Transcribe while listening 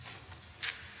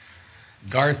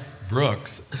Garth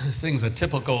Brooks sings a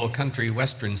typical country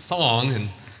western song, and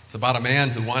it's about a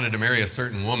man who wanted to marry a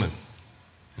certain woman,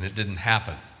 and it didn't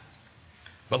happen.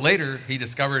 But later, he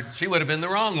discovered she would have been the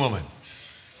wrong woman.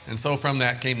 And so from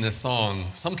that came this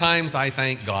song, "Sometimes I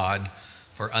Thank God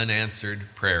for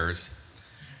Unanswered Prayers."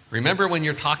 Remember when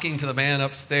you're talking to the man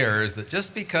upstairs that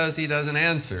just because he doesn't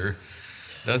answer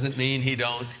doesn't mean he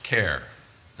don't care.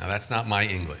 Now, that's not my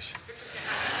English.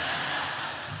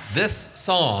 This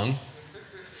song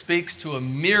speaks to a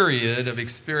myriad of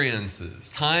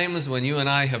experiences, times when you and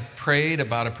I have prayed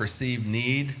about a perceived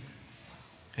need,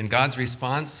 and God's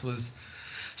response was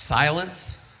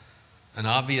silence, an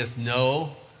obvious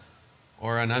no,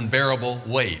 or an unbearable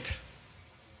wait.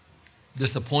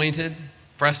 Disappointed,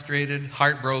 frustrated,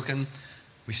 heartbroken,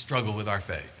 we struggle with our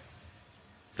faith.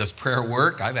 Does prayer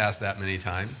work? I've asked that many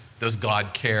times. Does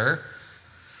God care?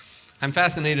 I'm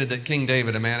fascinated that King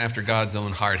David, a man after God's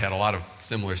own heart, had a lot of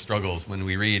similar struggles when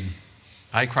we read,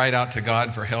 "I cried out to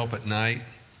God for help at night.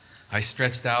 I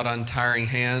stretched out untiring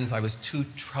hands. I was too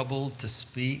troubled to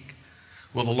speak.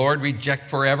 Will the Lord reject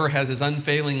forever? Has his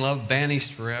unfailing love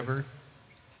vanished forever?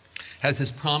 Has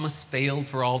his promise failed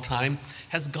for all time?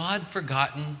 Has God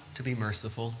forgotten to be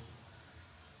merciful?"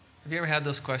 Have you ever had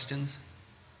those questions?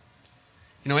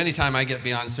 You know, anytime I get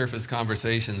beyond surface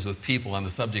conversations with people on the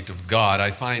subject of God,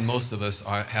 I find most of us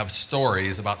have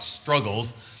stories about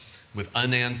struggles with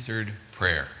unanswered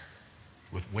prayer,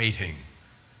 with waiting,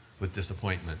 with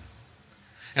disappointment.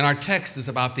 And our text is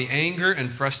about the anger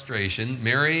and frustration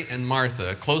Mary and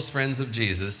Martha, close friends of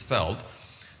Jesus, felt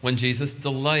when Jesus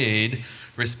delayed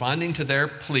responding to their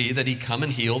plea that he come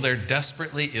and heal their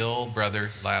desperately ill brother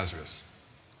Lazarus.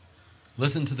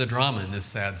 Listen to the drama in this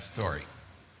sad story.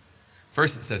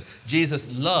 First it says, Jesus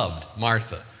loved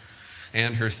Martha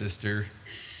and her sister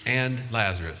and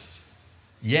Lazarus.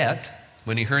 Yet,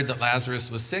 when he heard that Lazarus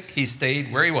was sick, he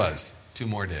stayed where he was 2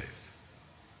 more days.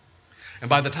 And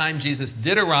by the time Jesus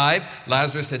did arrive,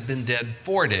 Lazarus had been dead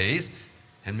 4 days,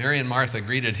 and Mary and Martha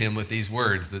greeted him with these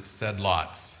words that said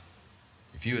lots.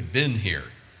 "If you had been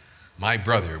here, my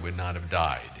brother would not have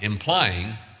died,"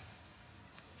 implying,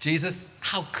 "Jesus,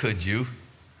 how could you?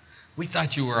 We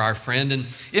thought you were our friend, and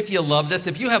if you loved us,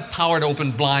 if you have power to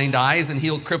open blind eyes and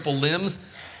heal crippled limbs,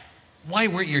 why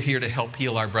weren't you here to help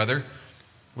heal our brother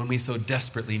when we so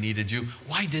desperately needed you?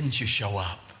 Why didn't you show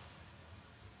up?"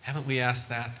 Haven't we asked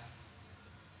that?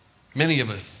 Many of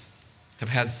us have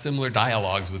had similar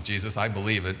dialogues with Jesus. I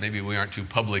believe it. Maybe we aren't too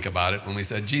public about it when we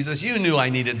said, "Jesus, you knew I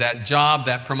needed that job,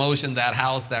 that promotion, that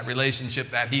house, that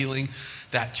relationship, that healing,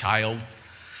 that child.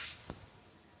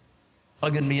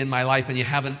 Bugging me in my life, and you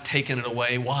haven't taken it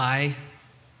away. Why?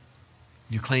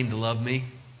 You claim to love me.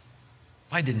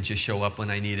 Why didn't you show up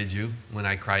when I needed you, when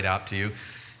I cried out to you?"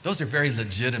 Those are very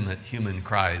legitimate human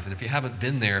cries. And if you haven't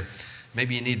been there,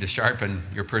 maybe you need to sharpen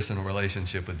your personal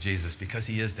relationship with Jesus, because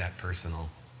he is that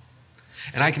personal.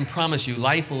 And I can promise you,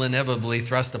 life will inevitably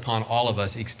thrust upon all of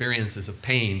us experiences of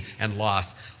pain and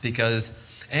loss, because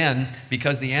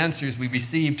the answers we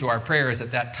receive to our prayers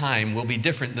at that time will be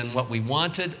different than what we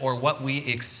wanted or what we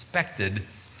expected.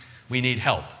 We need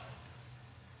help.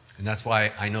 And that's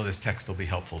why I know this text will be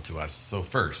helpful to us. So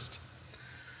first,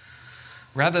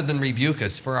 rather than rebuke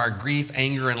us for our grief,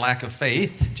 anger, and lack of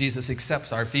faith, Jesus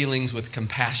accepts our feelings with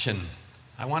compassion.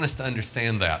 I want us to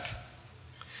understand that.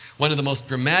 One of the most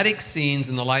dramatic scenes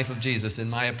in the life of Jesus, in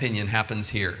my opinion, happens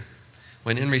here,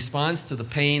 when in response to the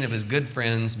pain of his good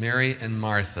friends, Mary and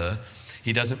Martha,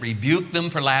 he doesn't rebuke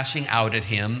them for lashing out at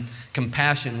him.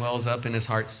 Compassion wells up in his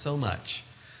heart so much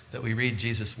that we read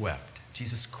Jesus wept.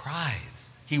 Jesus cries.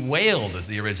 He wailed, as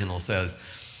the original says.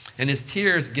 And his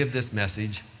tears give this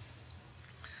message: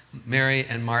 Mary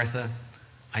and Martha,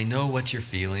 I know what you're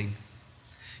feeling.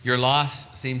 Your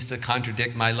loss seems to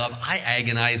contradict my love. I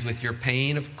agonize with your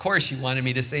pain. Of course you wanted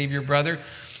me to save your brother.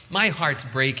 My heart's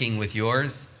breaking with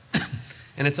yours.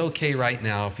 And it's okay right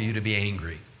now for you to be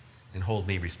angry and hold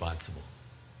me responsible.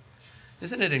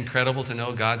 Isn't it incredible to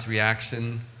know God's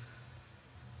reaction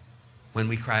when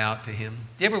we cry out to him?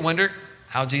 Do you ever wonder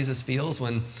how Jesus feels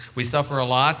when we suffer a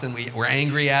loss and we're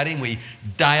angry at him, we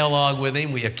dialogue with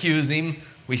him, we accuse him,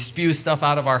 we spew stuff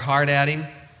out of our heart at him?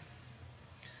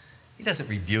 He doesn't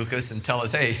rebuke us and tell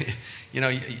us, "Hey,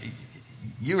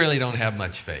 you really don't have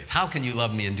much faith. How can you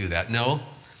love me and do that?" No.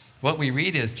 What we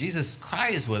read is Jesus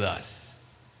cries with us,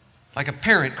 like a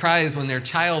parent cries when their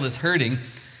child is hurting.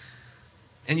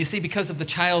 And you see, because of the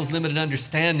child's limited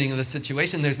understanding of the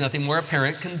situation, there's nothing more a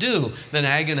parent can do than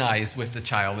agonize with the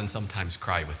child and sometimes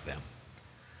cry with them.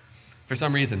 For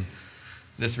some reason,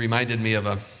 this reminded me of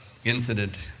an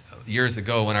incident years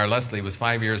ago when our Leslie was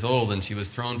 5 years old and she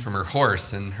was thrown from her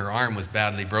horse and her arm was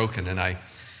badly broken, and I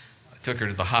took her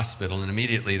to the hospital, and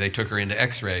immediately they took her into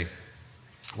x-ray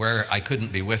where I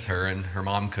couldn't be with her and her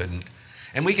mom couldn't.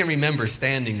 And we can remember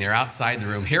standing there outside the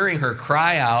room, hearing her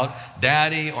cry out,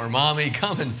 "Daddy," or "Mommy,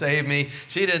 come and save me."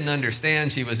 She didn't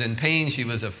understand. She was in pain. She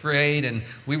was afraid, and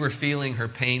we were feeling her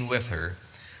pain with her.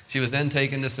 She was then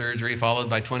taken to surgery, followed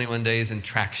by 21 days in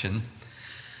traction.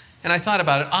 And I thought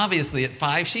about it. Obviously, at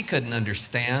 5, she couldn't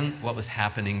understand what was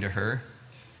happening to her.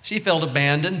 She felt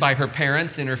abandoned by her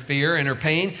parents in her fear and her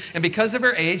pain, and because of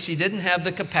her age, she didn't have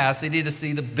the capacity to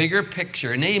see the bigger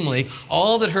picture, namely,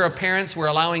 all that her parents were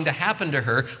allowing to happen to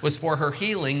her was for her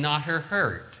healing, not her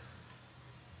hurt.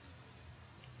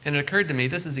 And it occurred to me,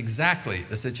 this is exactly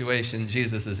the situation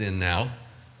Jesus is in now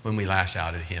when we lash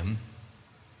out at him.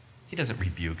 He doesn't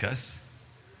rebuke us.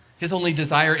 His only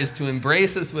desire is to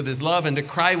embrace us with his love and to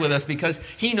cry with us because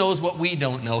he knows what we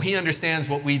don't know. He understands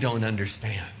what we don't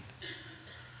understand.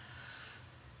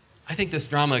 I think this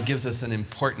drama gives us an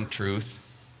important truth.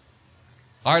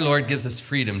 Our Lord gives us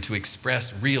freedom to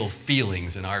express real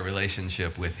feelings in our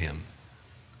relationship with him.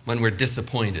 When we're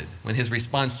disappointed, when his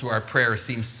response to our prayer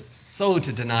seems so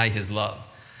to deny his love,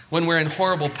 when we're in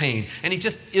horrible pain and he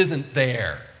just isn't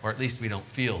there, or at least we don't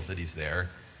feel that he's there.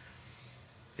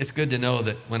 It's good to know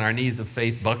that when our knees of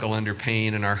faith buckle under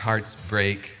pain and our hearts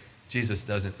break, Jesus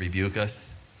doesn't rebuke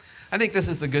us. I think this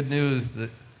is the good news that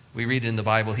we read in the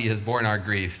Bible. He has borne our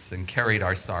griefs and carried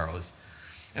our sorrows.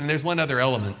 And there's one other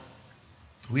element.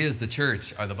 We as the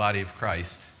church are the body of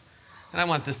Christ. And I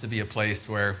want this to be a place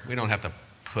where we don't have to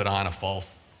put on a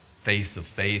false face of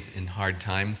faith in hard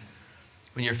times.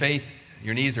 When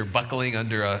your knees are buckling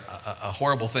under a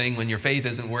horrible thing, when your faith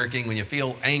isn't working, when you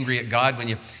feel angry at God,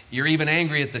 when you're even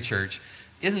angry at the church,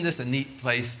 isn't this a neat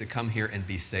place to come here and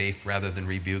be safe rather than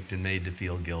rebuked and made to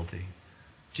feel guilty?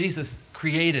 Jesus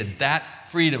created that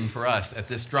freedom for us at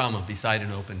this drama beside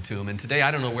an open tomb. And today,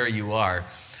 I don't know where you are.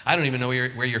 I don't even know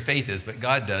where your faith is, but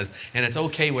God does. And it's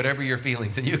okay, whatever your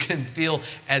feelings. And you can feel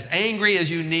as angry as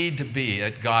you need to be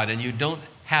at God, and you don't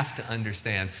have to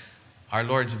understand. Our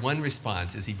Lord's one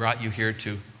response is he brought you here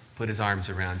to put his arms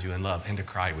around you in love and to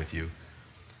cry with you.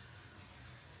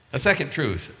 A second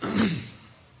truth.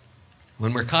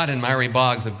 When we're caught in miry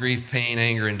bogs of grief, pain,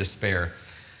 anger, and despair,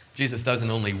 Jesus doesn't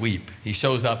only weep, he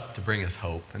shows up to bring us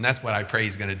hope. And that's what I pray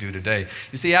he's going to do today.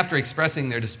 You see, after expressing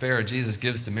their despair, Jesus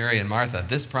gives to Mary and Martha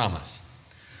this promise: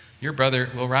 your brother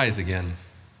will rise again.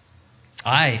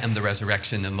 I am the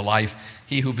resurrection and the life.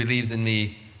 He who believes in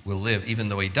me will live even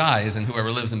though he dies, and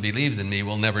whoever lives and believes in me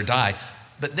will never die.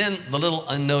 But then the little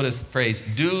unnoticed phrase,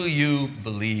 do you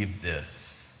believe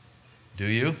this? Do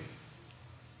you?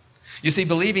 You see,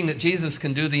 believing that Jesus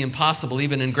can do the impossible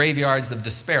even in graveyards of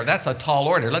despair, that's a tall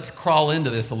order. Let's crawl into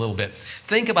this a little bit.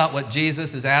 Think about what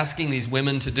Jesus is asking these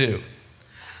women to do.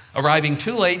 Arriving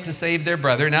too late to save their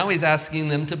brother, now he's asking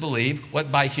them to believe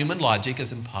what by human logic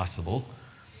is impossible.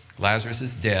 Lazarus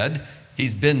is dead.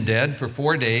 He's been dead for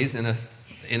 4 days in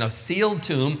a sealed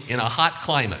tomb in a hot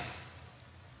climate.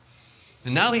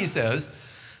 And now he says,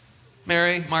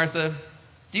 Mary, Martha,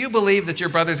 do you believe that your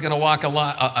brother's going to walk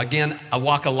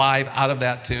alive out of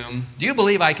that tomb? Do you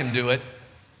believe I can do it?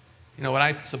 You know what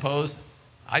I suppose?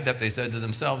 I bet they said to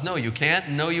themselves, no, you can't,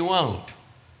 and no, you won't.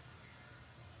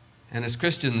 And as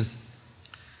Christians,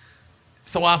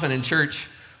 so often in church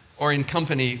or in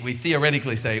company, we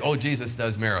theoretically say, oh, Jesus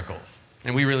does miracles.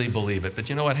 And we really believe it. But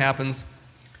you know what happens?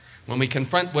 When we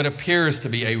confront what appears to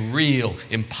be a real,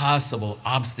 impossible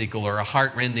obstacle or a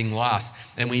heart-rending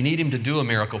loss, and we need him to do a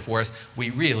miracle for us,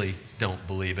 we really don't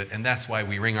believe it. And that's why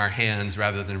we wring our hands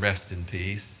rather than rest in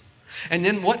peace. And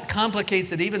then what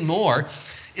complicates it even more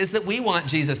is that we want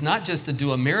Jesus not just to do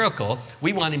a miracle,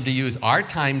 we want him to use our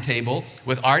timetable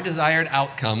with our desired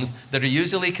outcomes that are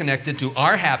usually connected to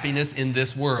our happiness in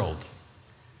this world.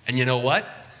 And you know what?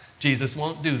 Jesus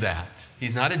won't do that.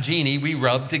 He's not a genie we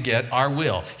rub to get our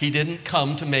will. He didn't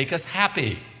come to make us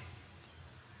happy.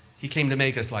 He came to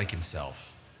make us like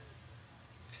himself.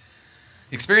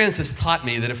 Experience has taught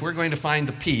me that if we're going to find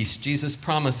the peace Jesus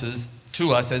promises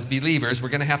to us as believers, we're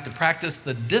going to have to practice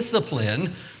the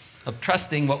discipline of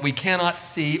trusting what we cannot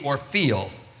see or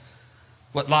feel,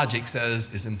 what logic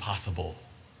says is impossible.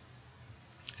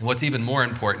 And what's even more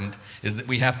important is that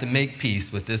we have to make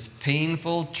peace with this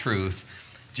painful truth.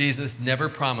 Jesus never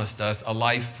promised us a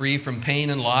life free from pain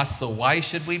and loss, so why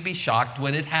should we be shocked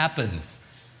when it happens?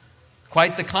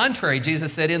 Quite the contrary.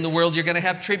 Jesus said, in the world you're going to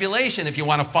have tribulation. If you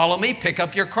want to follow me, pick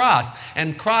up your cross.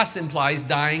 And cross implies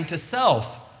dying to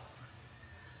self.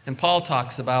 And Paul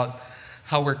talks about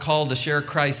how we're called to share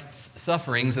Christ's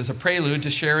sufferings as a prelude to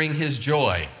sharing his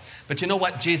joy. But you know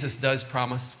what Jesus does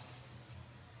promise?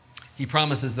 He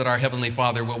promises that our Heavenly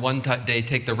Father will one day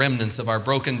take the remnants of our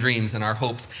broken dreams and our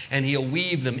hopes, and He'll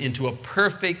weave them into a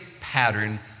perfect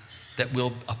pattern that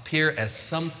will appear as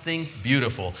something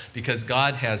beautiful, because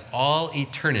God has all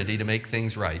eternity to make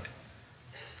things right.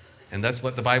 And that's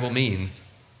what the Bible means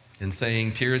in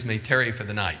saying tears may tarry for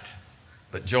the night,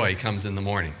 but joy comes in the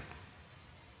morning.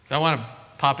 I want to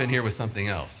pop in here with something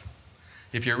else.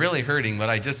 If you're really hurting, what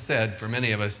I just said for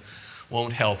many of us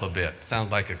won't help a bit.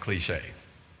 Sounds like a cliche.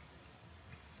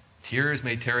 Tears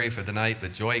may tarry for the night,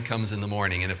 but joy comes in the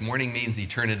morning. And if morning means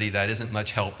eternity, that isn't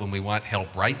much help when we want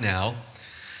help right now.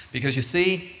 Because you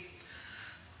see,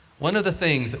 one of the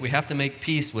things that we have to make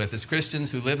peace with as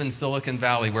Christians who live in Silicon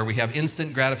Valley, where we have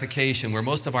instant gratification, where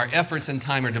most of our efforts and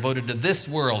time are devoted to this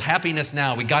world, happiness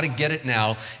now, we got to get it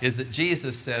now, is that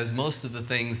Jesus says most of the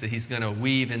things that He's going to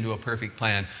weave into a perfect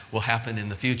plan will happen in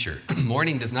the future.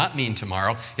 Morning does not mean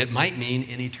tomorrow. It might mean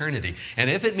in eternity. And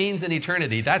if it means in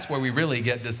eternity, that's where we really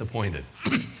get disappointed.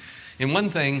 In one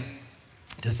thing,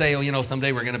 to say,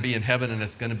 someday we're going to be in heaven and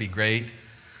it's going to be great,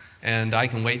 and I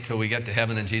can wait till we get to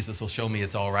heaven and Jesus will show me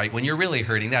it's all right. When you're really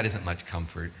hurting, that isn't much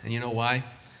comfort. And you know why?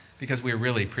 Because we're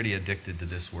really pretty addicted to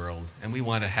this world, and we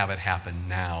want to have it happen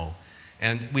now.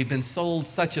 And we've been sold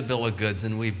such a bill of goods,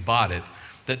 and we've bought it,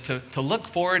 that to look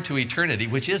forward to eternity,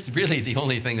 which is really the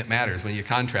only thing that matters when you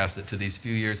contrast it to these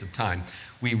few years of time,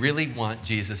 we really want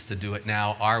Jesus to do it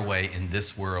now our way in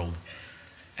this world.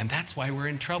 And that's why we're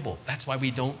in trouble. That's why we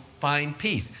don't find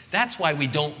peace. That's why we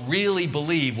don't really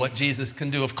believe what Jesus can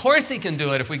do. Of course He can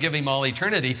do it if we give Him all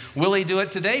eternity. Will He do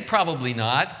it today? Probably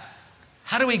not.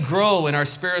 How do we grow in our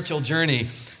spiritual journey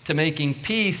to making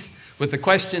peace with the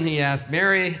question He asked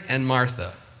Mary and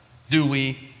Martha? Do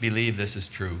we believe this is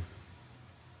true?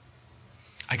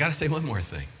 I got to say one more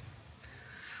thing.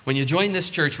 When you join this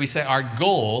church, we say our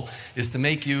goal is to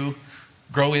make you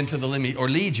grow into the image, or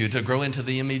lead you to grow into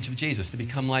the image of Jesus, to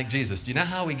become like Jesus. Do you know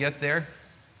how we get there?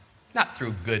 Not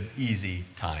through good, easy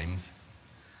times.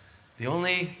 The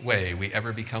only way we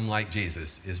ever become like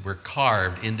Jesus is we're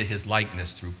carved into His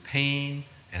likeness through pain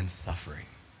and suffering.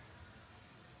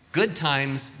 Good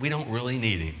times, we don't really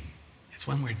need Him. It's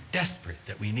when we're desperate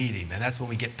that we need Him, and that's when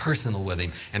we get personal with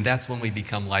Him, and that's when we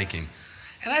become like Him.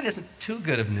 And that isn't too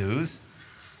good of news.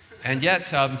 And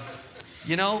yet,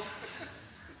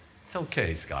 it's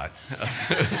okay, Scott.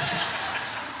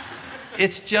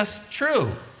 It's just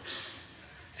true.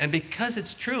 And because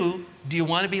it's true, do you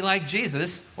want to be like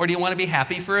Jesus, or do you want to be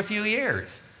happy for a few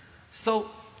years? So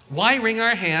why wring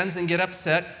our hands and get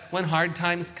upset when hard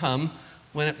times come,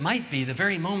 when it might be the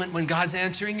very moment when God's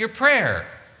answering your prayer?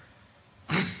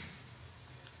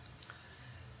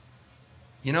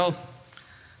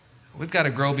 We've got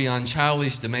to grow beyond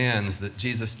childish demands that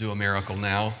Jesus do a miracle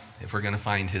now if we're going to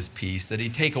find His peace, that He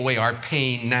take away our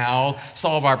pain now,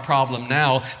 solve our problem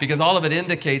now, because all of it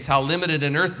indicates how limited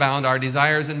and earthbound our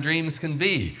desires and dreams can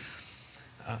be.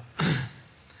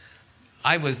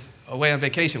 I was away on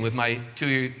vacation with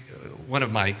one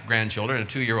of my grandchildren, a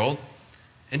 2-year-old,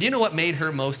 and do you know what made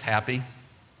her most happy?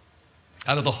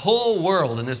 Out of the whole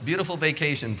world in this beautiful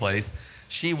vacation place,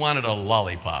 she wanted a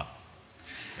lollipop.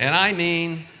 And I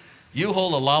mean, you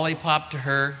hold a lollipop to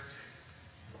her,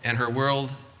 and her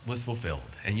world was fulfilled.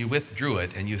 And you withdrew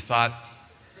it, and you thought,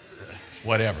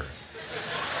 whatever.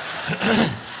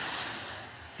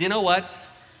 You know what?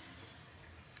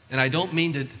 And I don't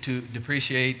mean to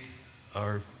depreciate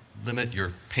or limit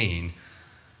your pain,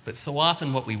 but so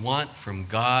often what we want from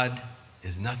God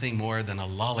is nothing more than a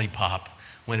lollipop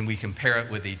when we compare it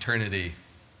with eternity.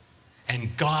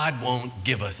 And God won't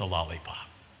give us a lollipop.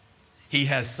 He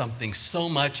has something so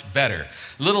much better.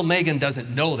 Little Megan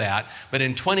doesn't know that, but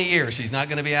in 20 years, she's not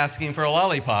going to be asking for a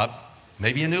lollipop.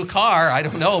 Maybe a new car, I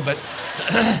don't know, but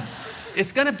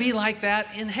it's going to be like that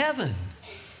in heaven.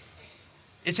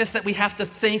 It's just that we have to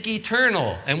think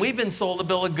eternal, and we've been sold a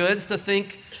bill of goods to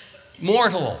think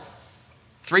mortal.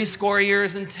 70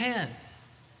 years and 10.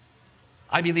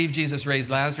 I believe Jesus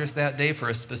raised Lazarus that day for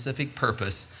a specific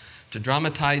purpose, to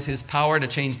dramatize His power to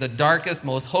change the darkest,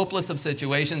 most hopeless of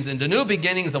situations into new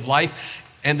beginnings of life,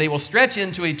 and they will stretch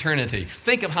into eternity.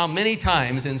 Think of how many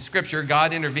times in Scripture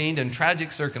God intervened in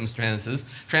tragic circumstances,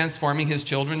 transforming His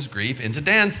children's grief into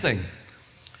dancing.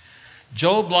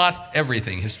 Job lost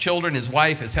everything, his children, his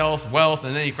wife, his health, wealth,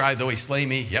 and then he cried, though He slay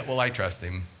me, yet will I trust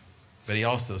Him. But he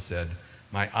also said,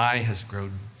 my eye has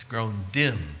grown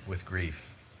dim with grief.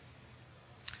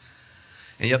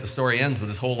 And yet the story ends with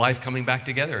his whole life coming back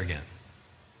together again.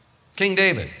 King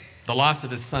David, the loss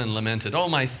of his son, lamented, "Oh,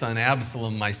 my son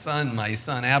Absalom, my son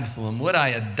Absalom, would I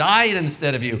had died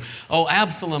instead of you. Oh,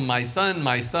 Absalom, my son,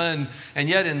 my son." And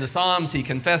yet in the Psalms he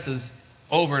confesses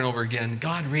over and over again,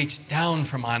 God reached down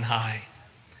from on high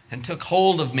and took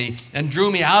hold of me and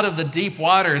drew me out of the deep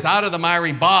waters, out of the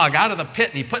miry bog, out of the pit,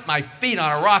 and he put my feet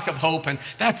on a rock of hope. And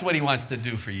that's what he wants to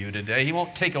do for you today. He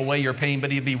won't take away your pain,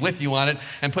 but he'll be with you on it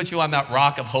and put you on that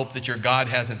rock of hope that your God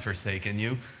hasn't forsaken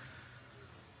you.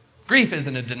 Grief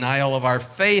isn't a denial of our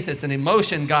faith. It's an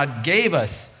emotion God gave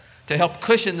us to help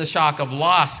cushion the shock of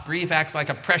loss. Grief acts like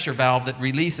a pressure valve that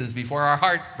releases before our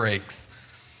heart breaks.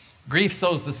 Grief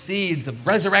sows the seeds of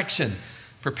resurrection,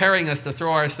 preparing us to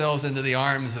throw ourselves into the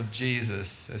arms of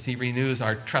Jesus as he renews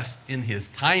our trust in his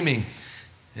timing,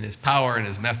 in his power and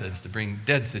his methods to bring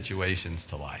dead situations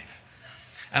to life.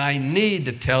 And I need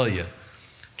to tell you,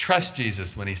 trust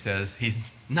Jesus when he says he's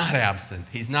not absent.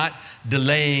 He's not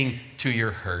delaying to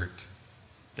your hurt.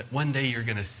 That one day you're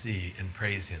going to see and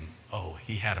praise him. Oh,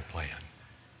 he had a plan.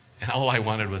 And all I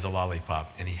wanted was a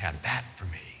lollipop, and he had that for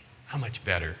me. How much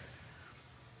better?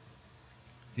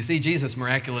 You see, Jesus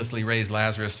miraculously raised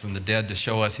Lazarus from the dead to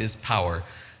show us his power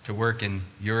to work in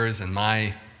yours and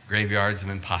my graveyards of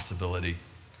impossibility.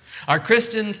 Our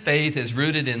Christian faith is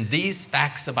rooted in these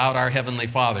facts about our Heavenly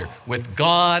Father. With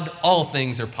God, all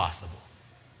things are possible.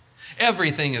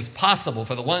 Everything is possible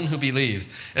for the one who believes.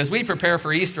 As we prepare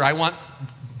for Easter, I want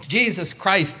Jesus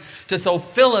Christ to so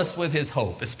fill us with his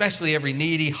hope, especially every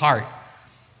needy heart,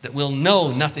 that we'll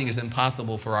know nothing is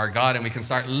impossible for our God, and we can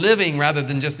start living rather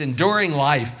than just enduring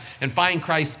life and find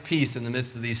Christ's peace in the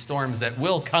midst of these storms that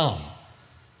will come.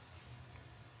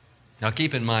 Now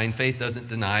keep in mind, faith doesn't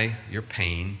deny your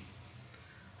pain.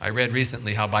 I read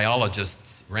recently how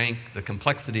biologists rank the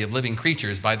complexity of living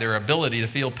creatures by their ability to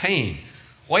feel pain.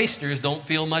 Oysters don't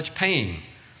feel much pain.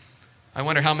 I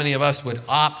wonder how many of us would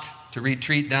opt to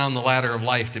retreat down the ladder of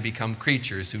life to become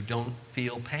creatures who don't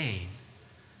feel pain.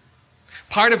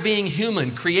 Part of being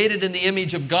human, created in the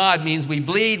image of God, means we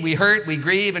bleed, we hurt, we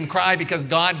grieve and cry because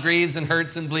God grieves and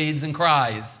hurts and bleeds and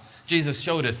cries. Jesus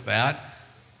showed us that.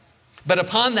 But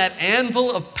upon that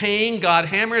anvil of pain, God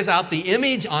hammers out the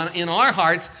image in our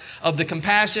hearts of the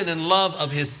compassion and love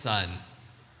of his Son.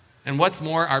 And what's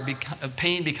more, our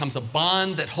pain becomes a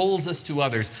bond that holds us to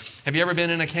others. Have you ever been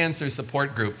in a cancer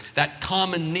support group? That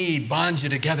common need bonds you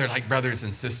together like brothers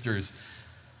and sisters.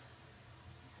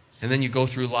 And then you go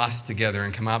through loss together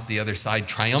and come out the other side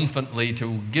triumphantly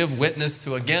to give witness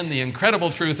to, again, the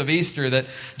incredible truth of Easter that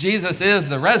Jesus is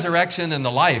the resurrection and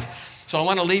the life. So I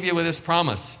want to leave you with this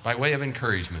promise by way of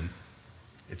encouragement.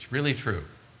 It's really true.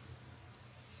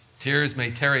 Tears may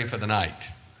tarry for the night,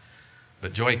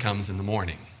 but joy comes in the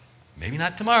morning. Maybe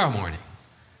not tomorrow morning,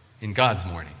 in God's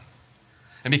morning.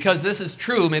 And because this is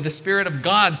true, may the Spirit of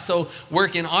God so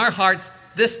work in our hearts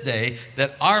this day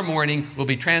that our morning will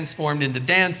be transformed into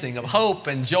dancing of hope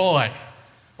and joy.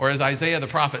 Or as Isaiah the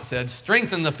prophet said,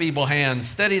 strengthen the feeble hands,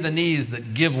 steady the knees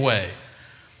that give way.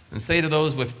 And say to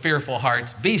those with fearful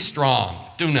hearts, be strong,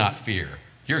 do not fear.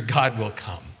 Your God will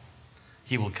come.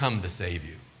 He will come to save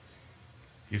you.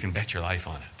 You can bet your life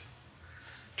on it.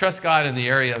 Trust God in the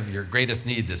area of your greatest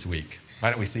need this week.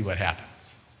 Why don't we see what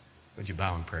happens? Would you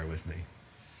bow in prayer with me?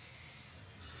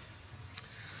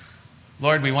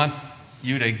 Lord, we want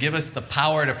you to give us the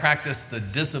power to practice the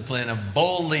discipline of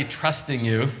boldly trusting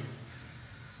you,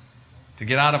 to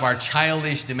get out of our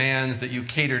childish demands that you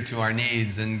cater to our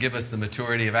needs and give us the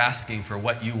maturity of asking for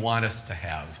what you want us to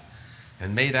have.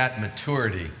 And may that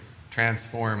maturity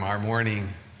transform our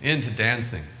mourning into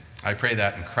dancing. I pray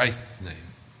that in Christ's name.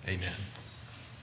 Amen.